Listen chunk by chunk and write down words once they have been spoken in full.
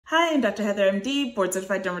Hi, I'm Dr. Heather MD, board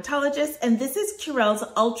certified dermatologist, and this is Curél's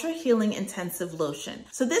Ultra Healing Intensive Lotion.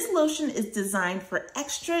 So this lotion is designed for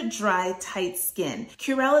extra dry, tight skin.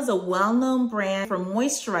 Curél is a well-known brand for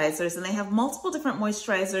moisturizers, and they have multiple different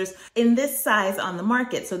moisturizers in this size on the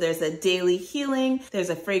market. So there's a daily healing, there's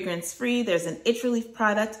a fragrance-free, there's an itch relief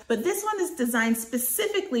product, but this one is designed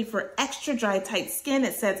specifically for extra dry, tight skin.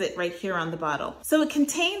 It says it right here on the bottle. So it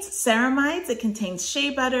contains ceramides, it contains shea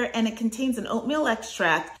butter, and it contains an oatmeal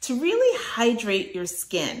extract to really hydrate your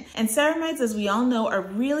skin. And ceramides, as we all know, are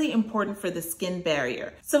really important for the skin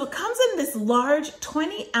barrier. So it comes in this large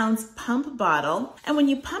 20-ounce pump bottle, and when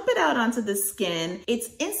you pump it out onto the skin, it's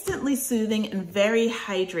instantly soothing and very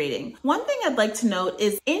hydrating. One thing I'd like to note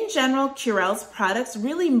is, in general, Curél's products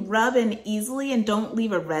really rub in easily and don't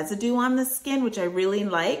leave a residue on the skin, which I really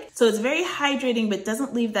like. So it's very hydrating, but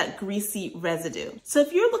doesn't leave that greasy residue. So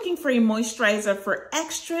if you're looking for a moisturizer for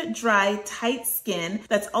extra dry, tight skin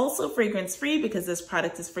that's also fragrance-free, because this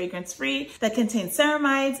product is fragrance-free, that contains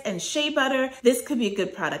ceramides and shea butter, this could be a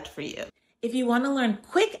good product for you. If you want to learn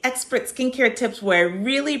quick expert skincare tips where I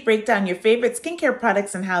really break down your favorite skincare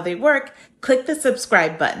products and how they work, click the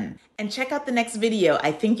subscribe button and check out the next video.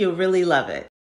 I think you'll really love it.